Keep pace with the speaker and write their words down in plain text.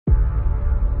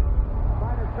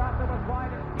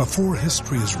Before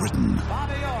history is written,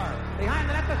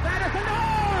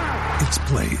 it's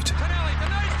played.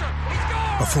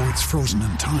 Before it's frozen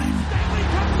in time,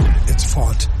 it's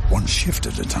fought one shift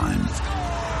at a time.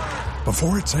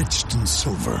 Before it's etched in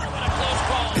silver,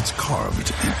 it's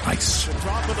carved in ice.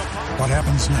 What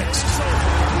happens next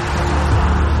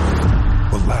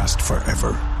will last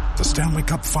forever. The Stanley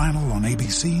Cup Final on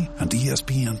ABC and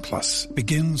ESPN Plus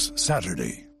begins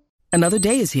Saturday. Another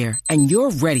day is here, and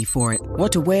you're ready for it.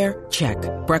 What to wear? Check.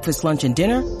 Breakfast, lunch, and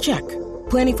dinner? Check.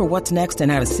 Planning for what's next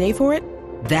and how to save for it?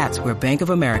 That's where Bank of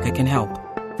America can help.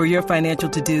 For your financial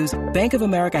to-dos, Bank of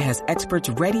America has experts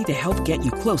ready to help get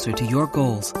you closer to your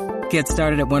goals. Get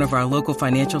started at one of our local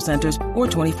financial centers or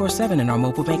 24/7 in our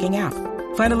mobile banking app.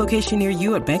 Find a location near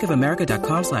you at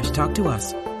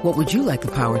bankofamerica.com/talktous. What would you like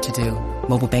the power to do?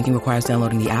 Mobile banking requires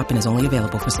downloading the app and is only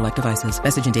available for select devices.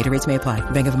 Message and data rates may apply.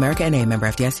 Bank of America NA, member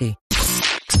FDIC.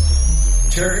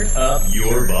 Turn up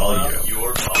your volume.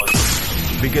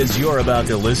 Because you're about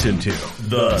to listen to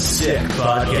The Sick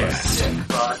Podcast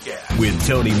with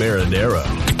Tony Marinaro.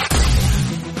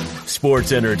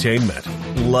 Sports entertainment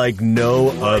like no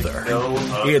other.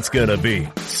 It's gonna be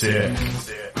sick.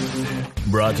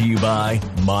 Brought to you by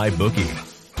MyBookie.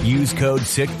 Use code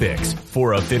SickPicks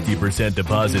for a 50%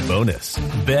 deposit bonus.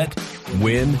 Bet,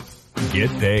 win, get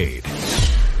paid.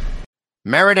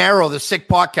 Marinaro, The Sick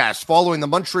Podcast, following the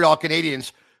Montreal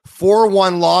Canadiens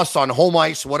 4-1 loss on home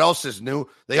ice. What else is new?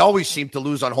 They always seem to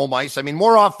lose on home ice. I mean,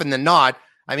 more often than not.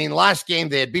 I mean, last game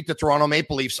they had beat the Toronto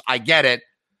Maple Leafs. I get it.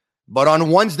 But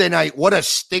on Wednesday night, what a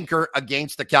stinker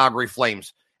against the Calgary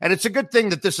Flames. And it's a good thing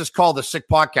that this is called The Sick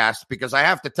Podcast, because I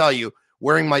have to tell you,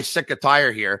 wearing my sick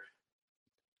attire here,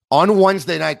 on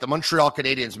Wednesday night, the Montreal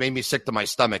Canadiens made me sick to my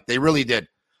stomach. They really did.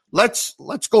 Let's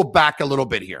go back a little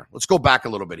bit here.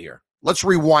 Let's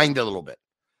rewind a little bit.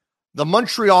 The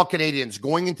Montreal Canadiens,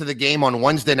 going into the game on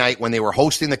Wednesday night when they were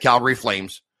hosting the Calgary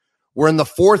Flames, were in the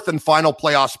fourth and final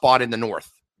playoff spot in the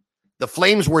North. The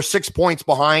Flames were 6 points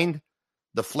behind.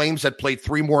 The Flames had played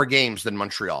 3 more games than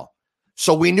Montreal.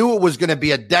 So we knew it was going to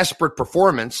be a desperate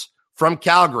performance from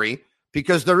Calgary,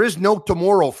 because there is no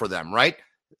tomorrow for them, right?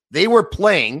 They were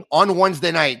playing on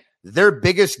Wednesday night their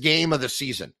biggest game of the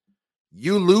season.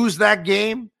 You lose that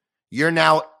game, you're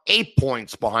now 8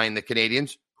 points behind the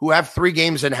Canadiens, who have 3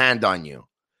 games in hand on you.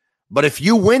 But if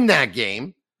you win that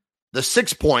game, the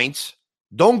 6 points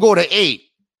don't go to 8.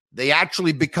 They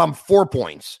actually become 4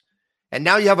 points. And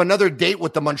now you have another date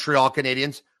with the Montreal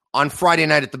Canadiens on Friday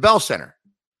night at the Bell Center.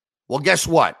 Well, guess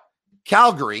what?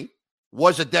 Calgary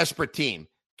was a desperate team.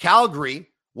 Calgary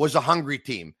was a hungry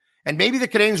team. And maybe the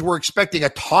Canadiens were expecting a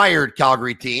tired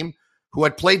Calgary team who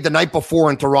had played the night before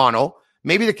in Toronto.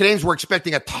 Maybe the Canadiens were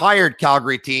expecting a tired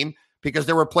Calgary team because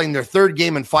they were playing their 3rd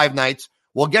game in 5 nights.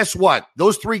 Well, guess what?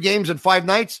 Those 3 games in 5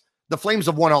 nights, the Flames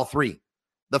have won all 3.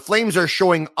 The Flames are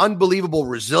showing unbelievable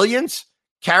resilience,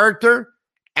 character,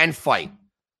 and fight.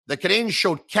 The Canadiens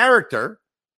showed character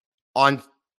on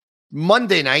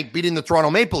Monday night, beating the Toronto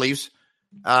Maple Leafs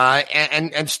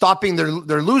and stopping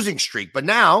their losing streak. But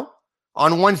now,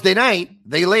 on Wednesday night,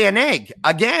 they lay an egg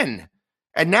again.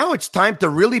 And now it's time to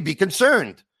really be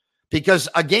concerned, because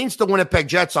against the Winnipeg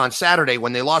Jets on Saturday,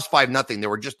 when they lost 5-0, they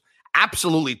were just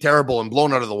absolutely terrible and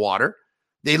blown out of the water.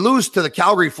 They lose to the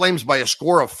Calgary Flames by a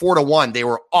score of 4-1. They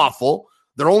were awful.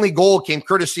 Their only goal came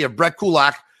courtesy of Brett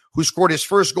Kulak, who scored his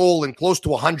first goal in close to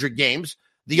 100 games.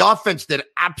 The offense did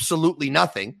absolutely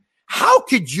nothing. How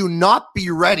could you not be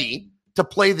ready to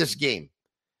play this game?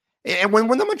 And when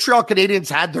the Montreal Canadiens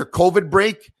had their COVID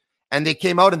break and they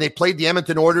came out and they played the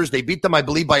Edmonton Oilers, they beat them, I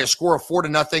believe, by a score of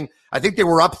 4-0. I think they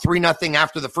were up 3-0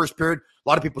 after the first period. A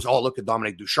lot of people say, oh, look at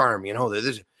Dominic Ducharme. You know,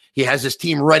 he has his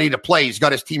team ready to play. He's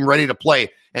got his team ready to play.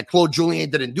 And Claude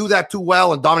Julien didn't do that too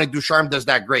well, and Dominic Ducharme does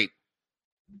that great.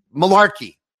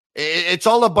 Malarkey. It's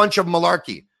all a bunch of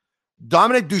malarkey.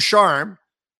 Dominic Ducharme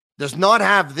does not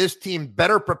have this team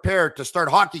better prepared to start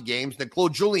hockey games than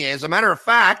Claude Julien. As a matter of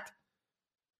fact,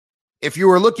 if you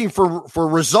were looking for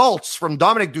results from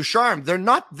Dominic Ducharme, they're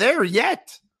not there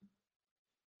yet.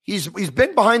 He's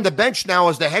been behind the bench now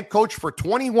as the head coach for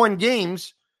 21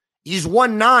 games. He's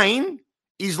won 9.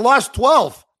 He's lost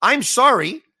 12. I'm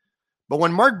sorry, but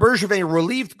when Marc Bergevin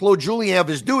relieved Claude Julien of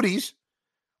his duties,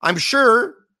 I'm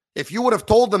sure if you would have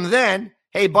told them then,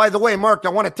 hey, by the way, Marc, I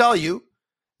want to tell you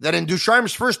that in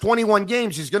Ducharme's first 21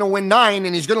 games, he's going to win 9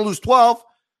 and he's going to lose 12,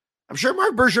 I'm sure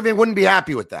Marc Bergevin wouldn't be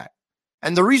happy with that.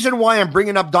 And the reason why I'm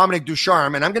bringing up Dominic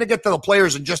Ducharme, and I'm going to get to the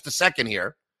players in just a second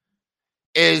here,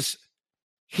 is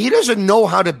he doesn't know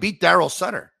how to beat Darryl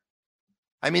Sutter.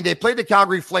 I mean, they played the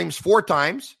Calgary Flames 4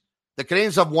 times. The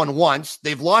Canadiens have won once.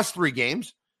 They've lost 3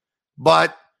 games.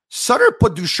 But Sutter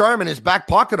put Ducharme in his back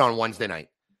pocket on Wednesday night.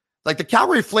 Like, the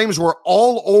Calgary Flames were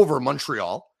all over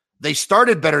Montreal. They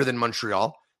started better than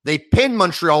Montreal. They pinned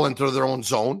Montreal into their own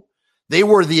zone. They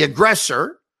were the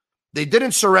aggressor. They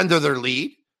didn't surrender their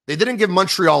lead. They didn't give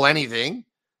Montreal anything.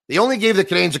 They only gave the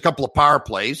Canadiens a couple of power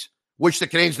plays, which the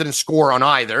Canadiens didn't score on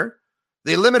either.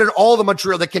 They limited all the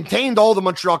Montreal. They contained all the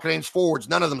Montreal Canadiens forwards.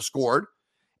 None of them scored.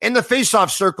 In the faceoff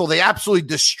circle, they absolutely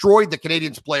destroyed the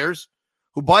Canadiens players,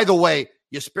 who, by the way,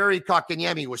 Jesperi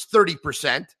Kotkaniemi was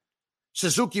 30%.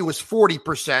 Suzuki was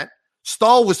 40%.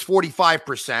 Stahl was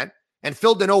 45%. And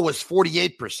Phil Deneau was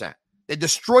 48%. They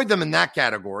destroyed them in that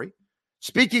category.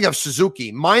 Speaking of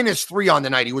Suzuki, -3 on the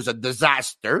night. He was a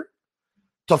disaster.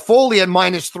 Toffoli at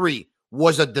 -3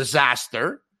 was a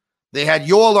disaster. They had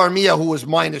Yoel Armia, who was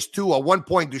 -2. At one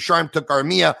point, Ducharme took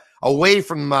Armia away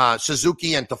from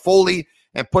Suzuki and Toffoli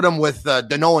and put him with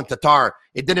Deneau and Tatar.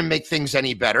 It didn't make things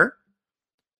any better.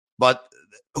 But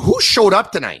who showed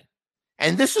up tonight?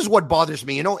 And this is what bothers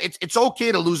me. You know, it's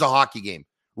okay to lose a hockey game.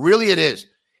 Really, it is.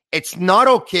 It's not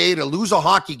okay to lose a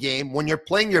hockey game when you're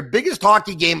playing your biggest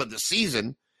hockey game of the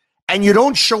season and you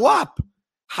don't show up.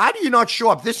 How do you not show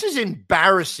up? This is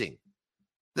embarrassing.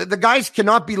 The guys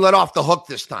cannot be let off the hook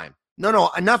this time. No,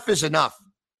 enough is enough.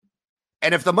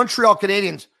 And if the Montreal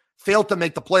Canadiens fail to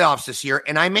make the playoffs this year,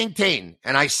 and I maintain,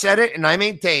 and I said it and I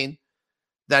maintain,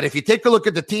 that if you take a look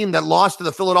at the team that lost to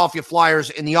the Philadelphia Flyers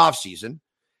in the offseason,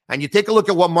 and you take a look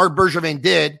at what Marc Bergevin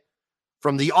did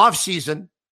from the offseason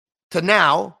to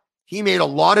now, he made a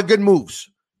lot of good moves.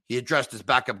 He addressed his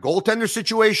backup goaltender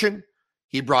situation.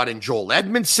 He brought in Joel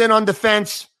Edmondson on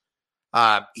defense.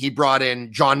 He brought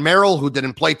in John Merrill, who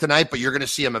didn't play tonight, but you're going to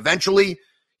see him eventually,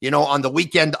 on the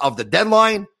weekend of the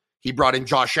deadline. He brought in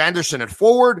Josh Anderson at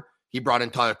forward. He brought in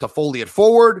Toffoli at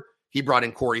forward. He brought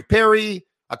in Corey Perry.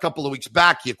 A couple of weeks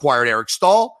back, he acquired Eric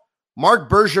Stahl. Marc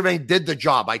Bergevin did the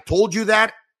job. I told you that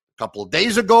a couple of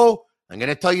days ago. I'm going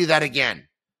to tell you that again.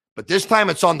 But this time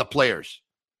it's on the players.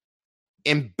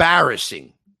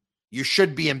 Embarrassing. You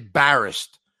should be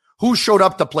embarrassed. Who showed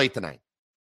up to play tonight?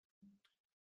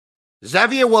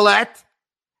 Xavier Ouellet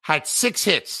had 6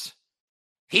 hits.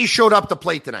 He showed up to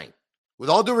play tonight. With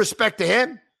all due respect to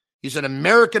him, he's an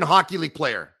American Hockey League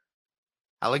player.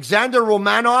 Alexander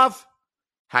Romanov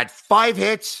had 5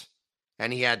 hits,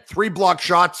 and he had 3 block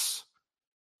shots.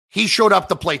 He showed up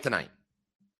to play tonight.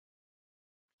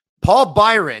 Paul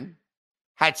Byron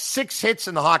had 6 hits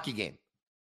in the hockey game.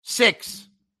 6.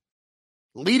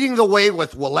 Leading the way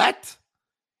with Ouellet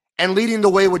and leading the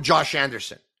way with Josh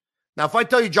Anderson. Now, if I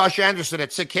tell you Josh Anderson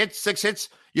had 6 hits,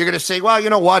 you're going to say, well, you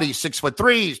know what? He's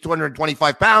 6'3", he's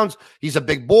 225 pounds, he's a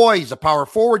big boy, he's a power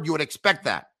forward. You would expect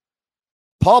that.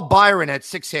 Paul Byron had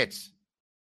 6 hits.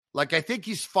 Like, I think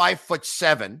he's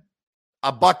 5'7",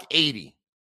 $180.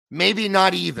 Maybe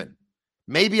not even.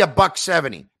 Maybe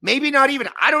 $170. Maybe not even.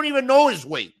 I don't even know his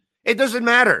weight. It doesn't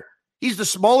matter. He's the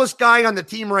smallest guy on the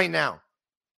team right now.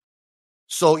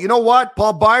 So, you know what?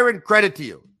 Paul Byron, credit to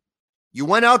you. You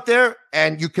went out there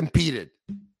and you competed.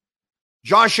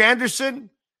 Josh Anderson,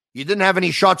 you didn't have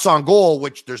any shots on goal,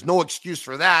 which there's no excuse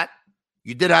for that.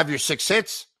 You did have your 6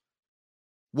 hits.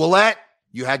 Ouellet,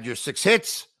 you had your 6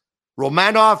 hits.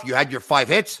 Romanov, you had your 5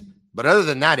 hits. But other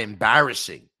than that,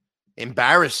 embarrassing.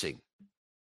 Embarrassing.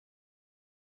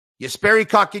 Jesperi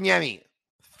Kotkaniemi,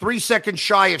 3 seconds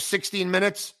shy of 16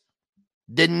 minutes,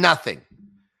 did nothing.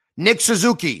 Nick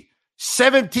Suzuki,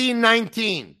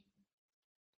 17-19,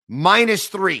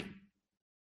 -3.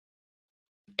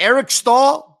 Eric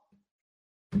Stahl,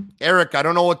 Eric, I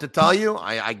don't know what to tell you.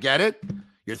 I get it.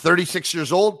 You're 36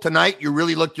 years old. Tonight, you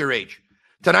really looked your age.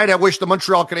 Tonight, I wish the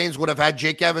Montreal Canadiens would have had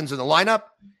Jake Evans in the lineup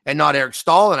and not Eric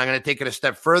Stahl, and I'm going to take it a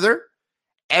step further.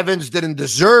 Evans didn't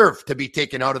deserve to be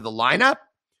taken out of the lineup,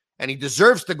 and he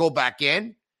deserves to go back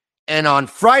in. And on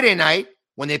Friday night,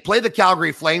 when they play the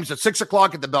Calgary Flames at 6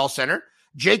 o'clock at the Bell Center,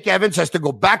 Jake Evans has to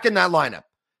go back in that lineup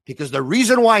because the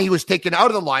reason why he was taken out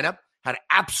of the lineup had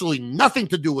absolutely nothing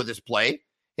to do with his play.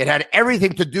 It had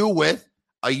everything to do with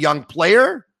a young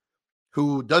player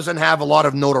who doesn't have a lot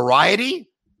of notoriety,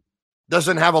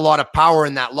 doesn't have a lot of power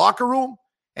in that locker room,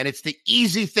 and it's the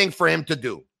easy thing for him to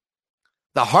do.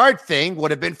 The hard thing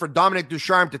would have been for Dominic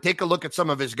Ducharme to take a look at some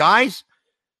of his guys,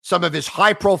 some of his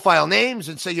high-profile names,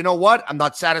 and say, you know what? I'm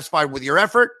not satisfied with your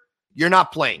effort. You're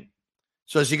not playing.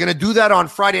 So is he going to do that on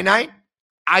Friday night?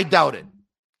 I doubt it.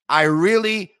 I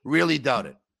really, really doubt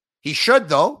it. He should,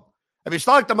 though. I mean, it's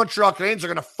not like the Montreal Canadiens are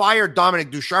going to fire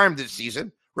Dominic Ducharme this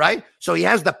season, right? So he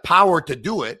has the power to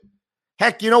do it.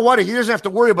 Heck, you know what? He doesn't have to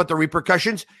worry about the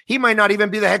repercussions. He might not even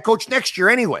be the head coach next year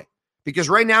anyway, because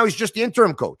right now he's just the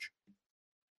interim coach.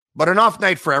 But an off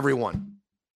night for everyone.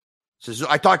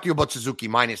 I talked to you about Suzuki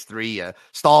 -3,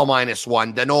 Stahl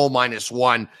 -1, Danault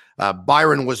 -1,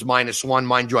 Byron was -1.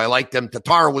 Mind you, I liked him.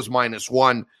 Tatar was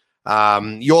 -1.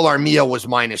 Yoel Armia was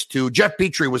 -2. Jeff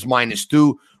Petrie was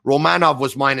 -2. Romanov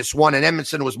was -1. And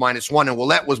Edmondson was -1. And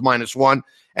Willette was -1.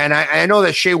 And I know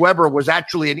that Shea Weber was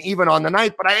actually an even on the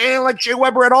night, but I didn't like Shea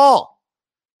Weber at all.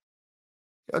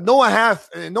 Noah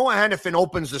Hannafin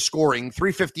opens the scoring,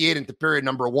 3:58 into period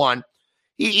number 1.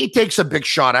 He takes a big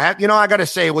shot. I got to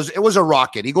say, it was a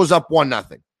rocket. He goes up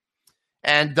 1-0.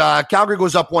 And Calgary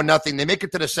goes up 1-0. They make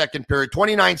it to the second period.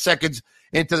 29 seconds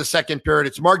into the second period.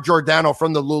 It's Mark Giordano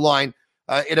from the blue line.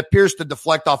 It appears to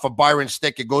deflect off of Byron's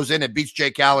stick. It goes in. It beats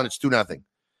Jake Allen. It's 2-0.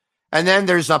 And then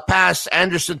there's a pass,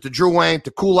 Anderson to Drouin,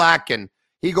 to Kulak, and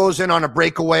he goes in on a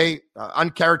breakaway,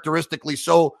 uncharacteristically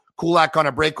so. Kulak on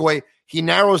a breakaway. He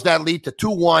narrows that lead to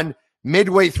 2-1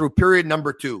 midway through period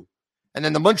number 2. And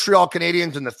then the Montreal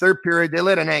Canadiens in the third period, they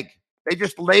laid an egg. They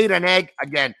just laid an egg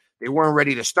again. They weren't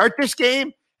ready to start this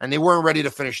game, and they weren't ready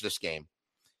to finish this game.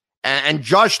 And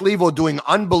Josh Levo doing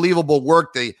unbelievable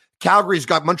work. The Calgary's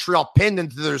got Montreal pinned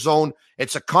into their zone.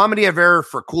 It's a comedy of error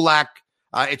for Kulak.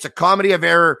 It's a comedy of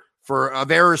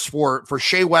errors for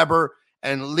Shea Weber.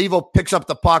 And Levo picks up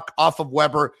the puck off of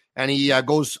Weber, and he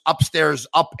goes upstairs,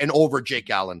 up and over Jake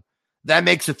Allen. That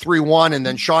makes it 3-1, and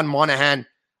then Sean Monahan,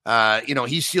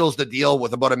 he seals the deal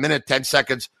with about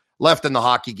 1:10 left in the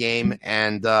hockey game,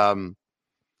 and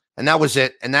that was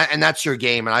it. And that's your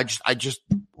game. And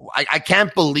I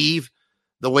can't believe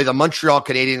the way the Montreal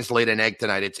Canadiens laid an egg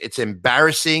tonight. It's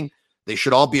embarrassing. They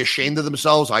should all be ashamed of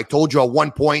themselves. I told you at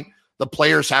one point the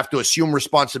players have to assume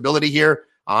responsibility here.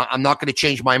 I'm not going to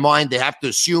change my mind. They have to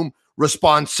assume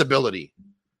responsibility.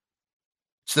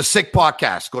 It's the Sick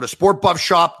Podcast. Go to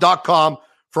sportbuffshop.com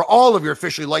for all of your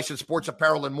officially licensed sports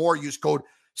apparel and more. Use code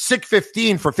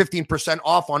SICK15 for 15%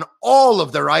 off on all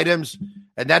of their items.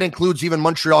 And that includes even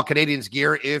Montreal Canadiens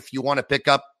gear if you want to pick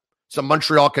up some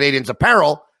Montreal Canadiens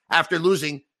apparel after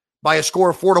losing by a score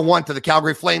of 4-1 to the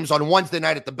Calgary Flames on Wednesday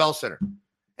night at the Bell Center.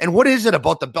 And what is it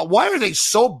about the Bell? Why are they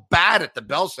so bad at the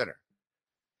Bell Center?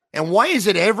 And why is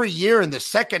it every year in the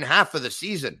second half of the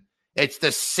season, it's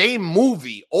the same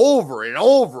movie over and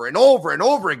over and over and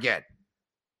over again?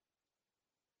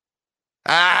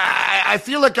 I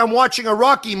feel like I'm watching a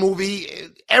Rocky movie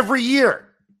every year,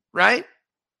 right?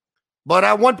 But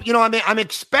I'm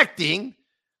expecting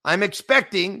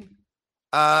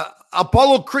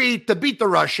Apollo Creed to beat the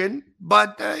Russian,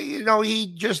 but he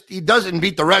doesn't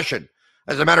beat the Russian.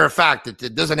 As a matter of fact,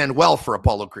 it doesn't end well for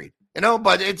Apollo Creed,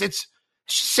 but it's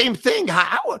same thing.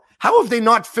 How have they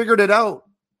not figured it out?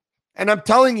 And I'm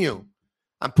telling you,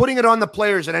 I'm putting it on the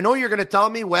players. And I know you're going to tell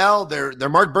me, well, they're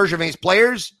Marc Bergevin's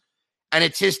players and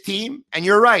it's his team. And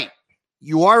you're right.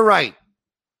 You are right.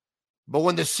 But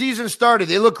when the season started,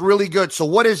 they look really good. So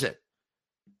what is it?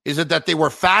 Is it that they were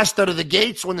fast out of the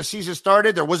gates when the season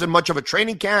started? There wasn't much of a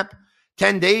training camp,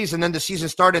 10 days, and then the season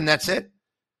started and that's it?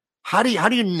 How do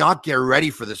you not get ready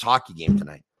for this hockey game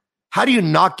tonight? How do you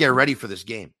not get ready for this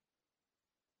game?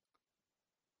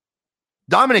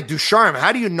 Dominic Ducharme,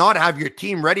 how do you not have your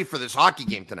team ready for this hockey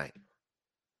game tonight?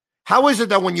 How is it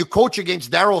that when you coach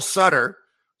against Darryl Sutter,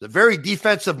 the very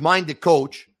defensive-minded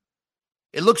coach,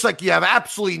 it looks like you have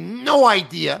absolutely no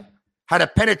idea how to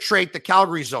penetrate the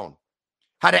Calgary zone,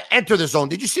 how to enter the zone?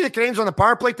 Did you see the Canadiens on the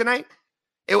power play tonight?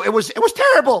 It was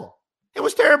terrible. It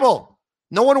was terrible.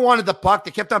 No one wanted the puck.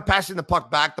 They kept on passing the puck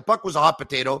back. The puck was a hot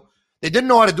potato. They didn't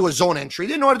know how to do a zone entry.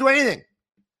 They didn't know how to do anything.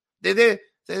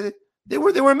 They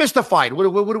were mystified. What do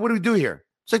we do here?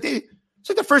 It's like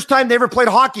the first time they ever played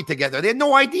hockey together. They had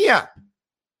no idea.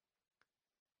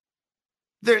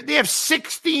 They have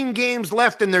 16 games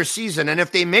left in their season, and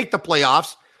if they make the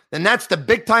playoffs, then that's the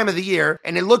big time of the year,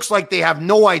 and it looks like they have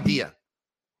no idea.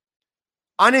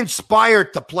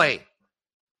 Uninspired to play.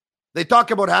 They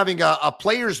talk about having a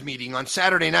players meeting on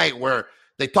Saturday night where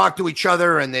they talk to each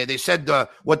other and they said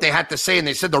what they had to say, and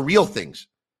they said the real things.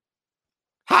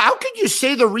 How can you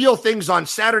say the real things on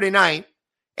Saturday night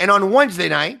and on Wednesday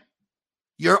night,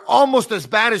 you're almost as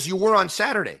bad as you were on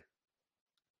Saturday?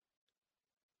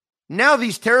 Now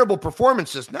these terrible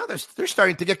performances, now they're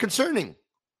starting to get concerning.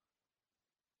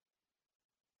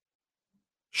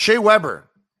 Shea Weber.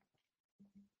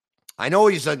 I know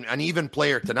he's an even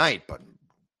player tonight, but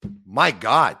my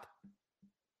God.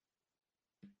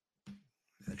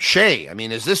 Shea, I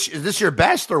mean, is this your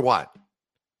best or what?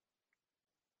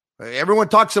 Everyone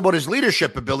talks about his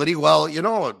leadership ability. Well,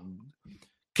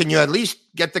 can you at least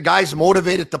get the guys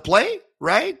motivated to play,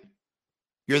 right?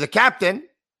 You're the captain,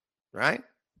 right?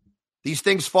 These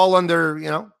things fall under,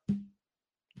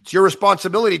 it's your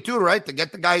responsibility too, right? To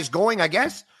get the guys going, I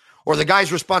guess. or the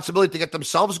guys' responsibility to get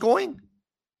themselves going?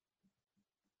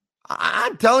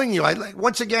 I'm telling you,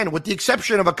 once again, with the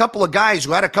exception of a couple of guys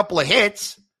who had a couple of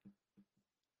hits,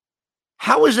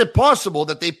 how is it possible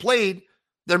that they played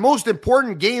their most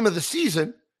important game of the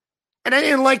season and I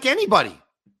didn't like anybody?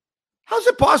 How's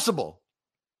it possible?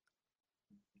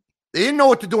 They didn't know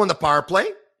what to do on the power play.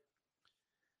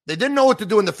 They didn't know what to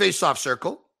do in the faceoff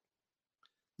circle.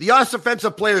 The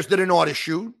offensive players didn't know how to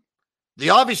shoot. They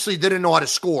obviously didn't know how to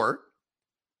score.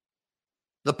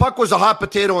 The puck was a hot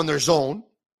potato in their zone.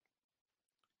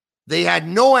 They had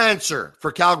no answer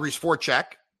for Calgary's forecheck.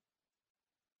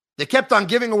 They kept on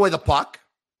giving away the puck.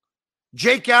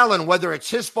 Jake Allen, whether it's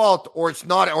his fault or it's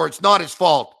not his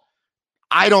fault,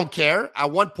 I don't care.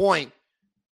 At one point,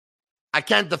 I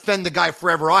can't defend the guy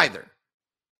forever either.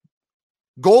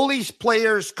 Goalies,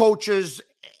 players, coaches,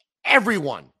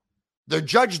 everyone, they're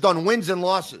judged on wins and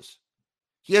losses.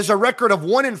 He has a record of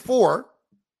 1-4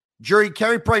 during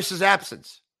Carey Price's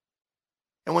absence.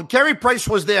 And when Carey Price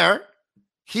was there,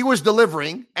 he was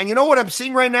delivering. And you know what I'm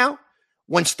seeing right now?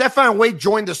 When Stefan Wade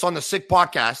joined us on the Sick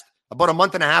podcast about a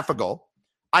month and a half ago,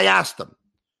 I asked him,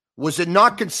 was it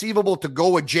not conceivable to go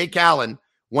with Jake Allen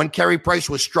when Carey Price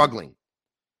was struggling?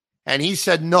 And he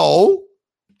said, no,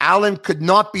 Allen could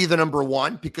not be the number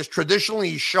one because traditionally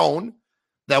he's shown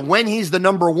that when he's the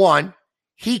number one,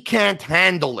 he can't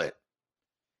handle it.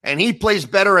 And he plays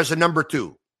better as a number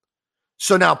two.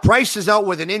 So now Price is out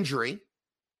with an injury.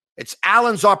 It's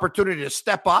Allen's opportunity to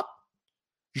step up.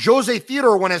 Jose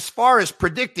Theodore went as far as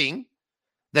predicting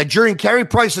that during Carey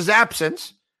Price's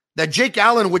absence, that Jake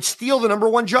Allen would steal the number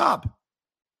one job.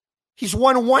 He's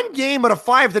won one game out of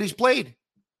 5 that he's played.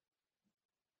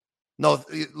 No,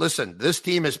 listen, this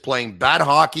team is playing bad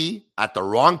hockey at the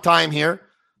wrong time here.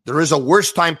 There is a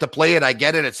worse time to play it. I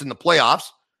get it. It's in the playoffs.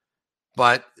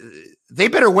 But they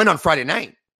better win on Friday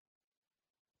night.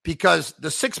 Because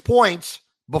the 6 points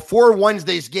before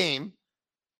Wednesday's game,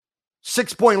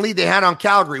 6-point lead they had on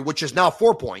Calgary, which is now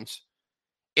 4 points.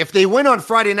 If they win on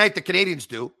Friday night, the Canadians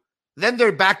do, then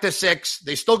they're back to 6.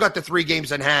 They still got the 3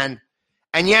 games in hand.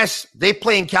 And yes, they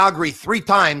play in Calgary 3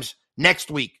 times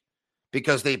next week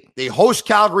because they host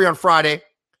Calgary on Friday.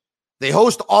 They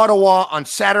host Ottawa on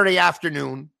Saturday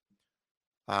afternoon.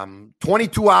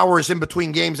 22 hours in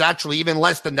between games, actually, even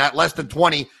less than that, less than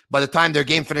 20 by the time their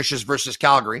game finishes versus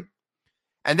Calgary.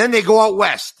 And then they go out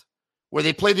west where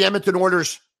they play the Edmonton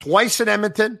Oilers twice in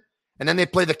Edmonton, and then they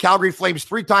play the Calgary Flames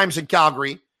 3 times in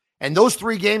Calgary. And those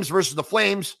 3 games versus the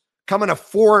Flames come in a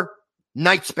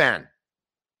 4-night span.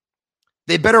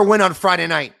 They better win on Friday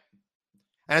night.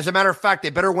 And as a matter of fact, they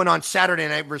better win on Saturday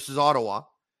night versus Ottawa.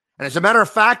 And as a matter of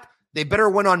fact, they better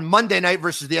win on Monday night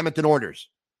versus the Edmonton Oilers.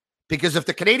 Because if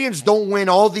the Canadians don't win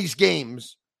all these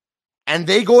games and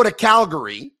they go to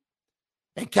Calgary,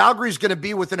 and Calgary is going to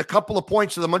be within a couple of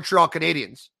points of the Montreal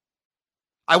Canadiens,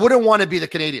 I wouldn't want to be the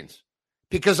Canadians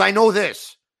because I know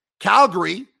this.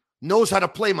 Calgary knows how to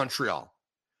play Montreal.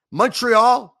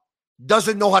 Montreal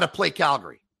doesn't know how to play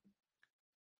Calgary.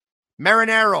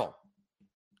 Marinaro,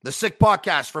 the Sick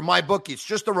Podcast for MyBookie. It's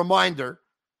just a reminder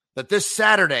that this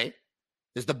Saturday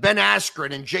is the Ben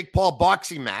Askren and Jake Paul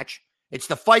boxing match. It's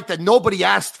the fight that nobody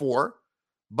asked for,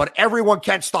 but everyone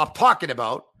can't stop talking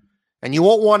about, and you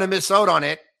won't want to miss out on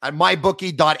it at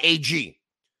mybookie.ag.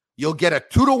 You'll get a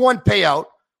 2-to-1 payout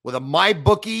with a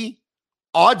MyBookie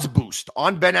odds boost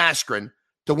on Ben Askren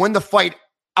to win the fight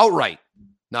outright.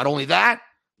 Not only that,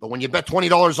 but when you bet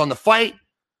 $20 on the fight,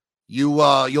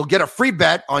 you'll get a free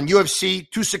bet on UFC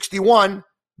 261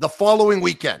 the following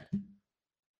weekend.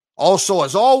 Also,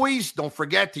 as always, don't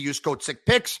forget to use code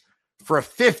SICKPICKS for a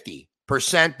 50%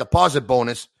 deposit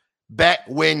bonus. Bet,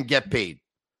 win, get paid.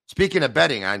 Speaking of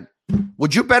betting,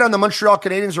 would you bet on the Montreal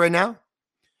Canadiens right now?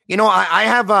 You know, I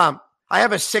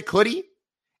have a sick hoodie,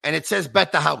 and it says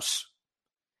 "Bet the House."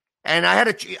 And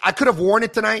I could have worn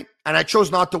it tonight, and I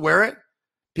chose not to wear it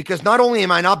because not only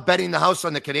am I not betting the house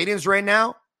on the Canadiens right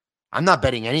now, I'm not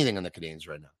betting anything on the Canadiens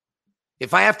right now.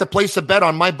 If I have to place a bet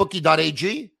on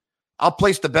mybookie.ag, I'll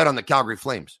place the bet on the Calgary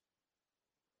Flames.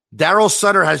 Daryl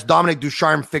Sutter has Dominic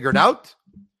Ducharme figured out.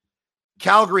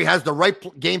 Calgary has the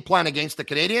right game plan against the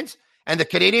Canadiens, and the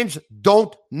Canadiens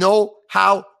don't know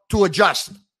how to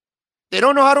adjust. They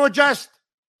don't know how to adjust.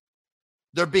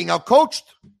 They're being outcoached.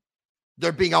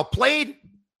 They're being outplayed.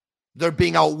 They're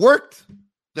being outworked.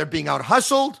 They're being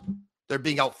out-hustled. They're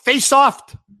being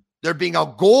out-face-offed. They're being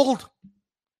out-goaled.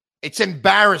 It's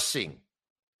embarrassing.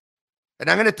 And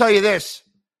I'm going to tell you this.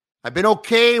 I've been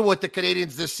okay with the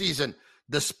Canadiens this season,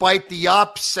 despite the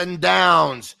ups and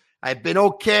downs. I've been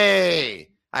okay.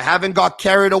 I haven't got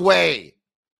carried away.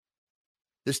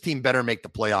 This team better make the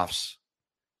playoffs.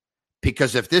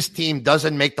 Because if this team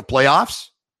doesn't make the playoffs,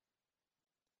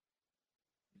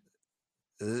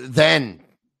 then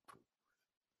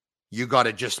you got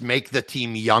to just make the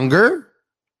team younger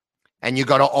and you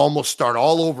got to almost start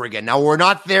all over again. Now, we're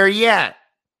not there yet.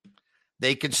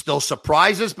 They can still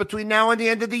surprise us between now and the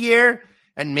end of the year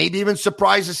and maybe even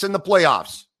surprise us in the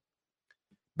playoffs.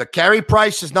 But Carey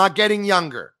Price is not getting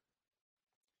younger.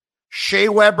 Shea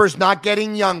Weber's not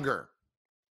getting younger.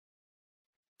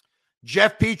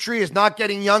 Jeff Petrie is not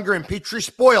getting younger, and Petrie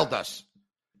spoiled us.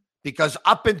 Because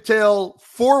up until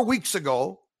 4 weeks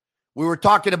ago, we were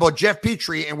talking about Jeff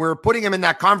Petrie, and we were putting him in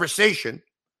that conversation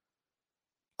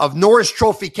of Norris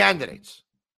Trophy candidates.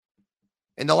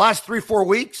 In the last 3-4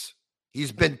 weeks,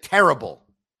 he's been terrible.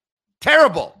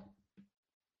 Terrible.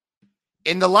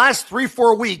 In the last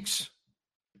 3-4 weeks,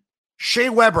 Shea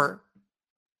Weber,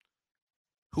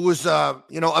 who is a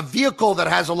vehicle that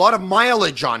has a lot of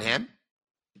mileage on him,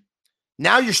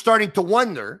 now you're starting to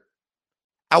wonder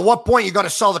at what point you got to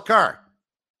sell the car.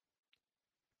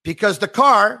 Because the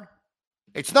car,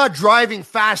 it's not driving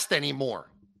fast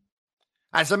anymore.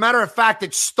 As a matter of fact,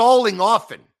 it's stalling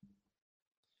often.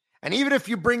 And even if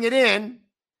you bring it in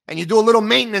and you do a little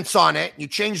maintenance on it, you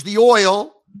change the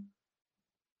oil,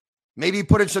 maybe you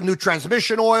put in some new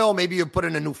transmission oil, maybe you put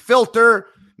in a new filter,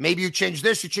 maybe you change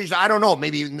this, you change that, I don't know,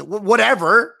 maybe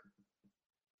whatever.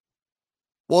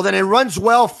 Well, then it runs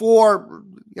well for,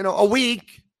 a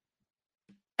week,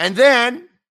 and then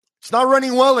it's not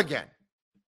running well again.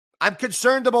 I'm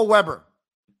concerned about Weber.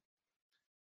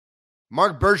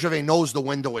 Marc Bergevin knows the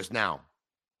window is now.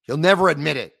 He'll never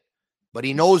admit it, but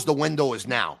he knows the window is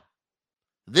now.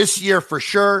 This year for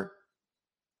sure.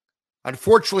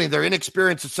 Unfortunately, their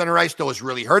inexperience at center ice, though, is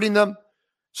really hurting them.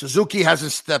 Suzuki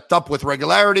hasn't stepped up with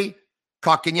regularity.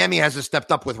 Kotkaniemi hasn't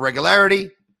stepped up with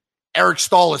regularity. Eric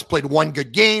Staal has played one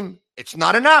good game. It's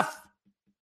not enough.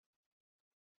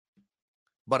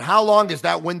 But how long is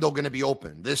that window going to be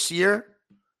open? This year?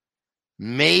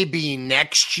 Maybe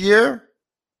next year?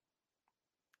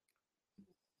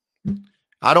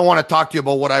 I don't want to talk to you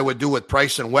about what I would do with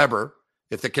Price and Weber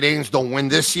if the Canadiens don't win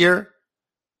this year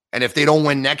and if they don't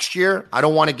win next year. I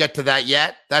don't want to get to that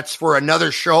yet. That's for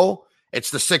another show.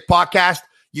 It's the Sick Podcast.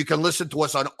 You can listen to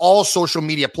us on all social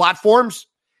media platforms,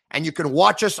 and you can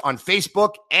watch us on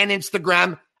Facebook and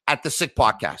Instagram at the Sick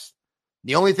Podcast.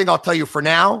 The only thing I'll tell you for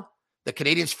now, the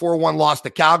Canadiens' 4-1 loss to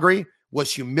Calgary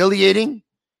was humiliating.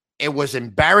 It was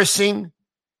embarrassing.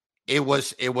 It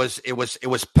was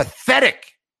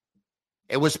pathetic.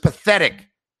 It was pathetic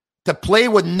to play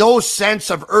with no sense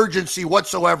of urgency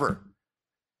whatsoever.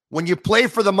 When you play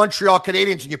for the Montreal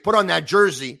Canadiens and you put on that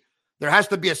jersey, there has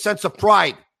to be a sense of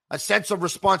pride, a sense of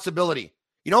responsibility.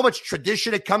 You know how much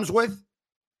tradition it comes with?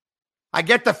 I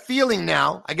get the feeling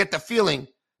now,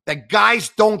 that guys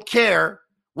don't care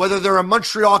whether they're a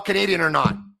Montreal Canadian or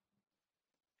not.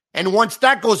 And once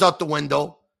that goes out the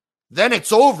window, then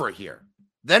it's over here.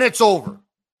 Then it's over.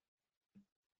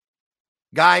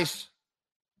 Guys,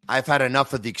 I've had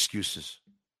enough of the excuses.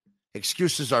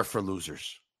 Excuses are for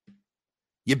losers.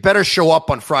 You better show up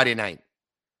on Friday night,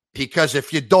 because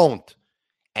if you don't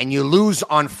and you lose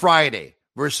on Friday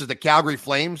versus the Calgary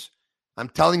Flames, I'm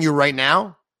telling you right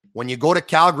now, when you go to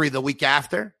Calgary the week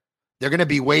after, they're going to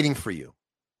be waiting for you.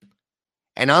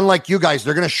 And unlike you guys,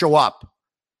 they're going to show up.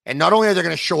 And not only are they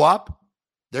going to show up,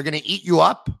 they're going to eat you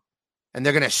up and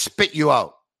they're going to spit you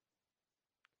out.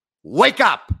 Wake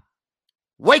up.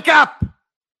 Wake up.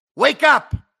 Wake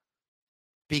up.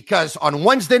 Because on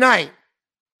Wednesday night,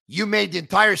 you made the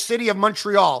entire city of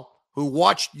Montreal who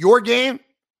watched your game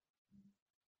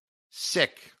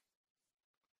sick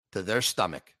to their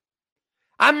stomach.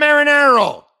 I'm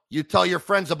Marinaro. You tell your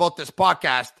friends about this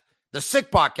podcast, the Sick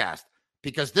Podcast,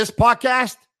 because this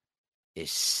podcast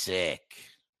is sick.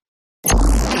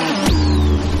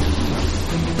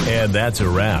 And that's a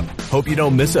wrap. Hope you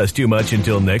don't miss us too much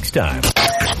until next time.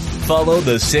 Follow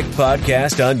the Sick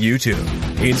Podcast on YouTube,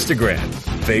 Instagram,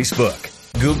 Facebook,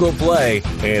 Google Play,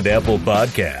 and Apple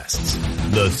Podcasts.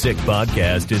 The Sick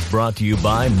Podcast is brought to you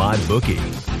by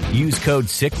MyBookie. Use code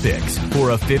SickPicks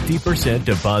for a 50%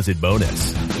 deposit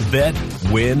bonus. Bet,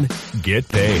 win, get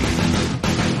paid.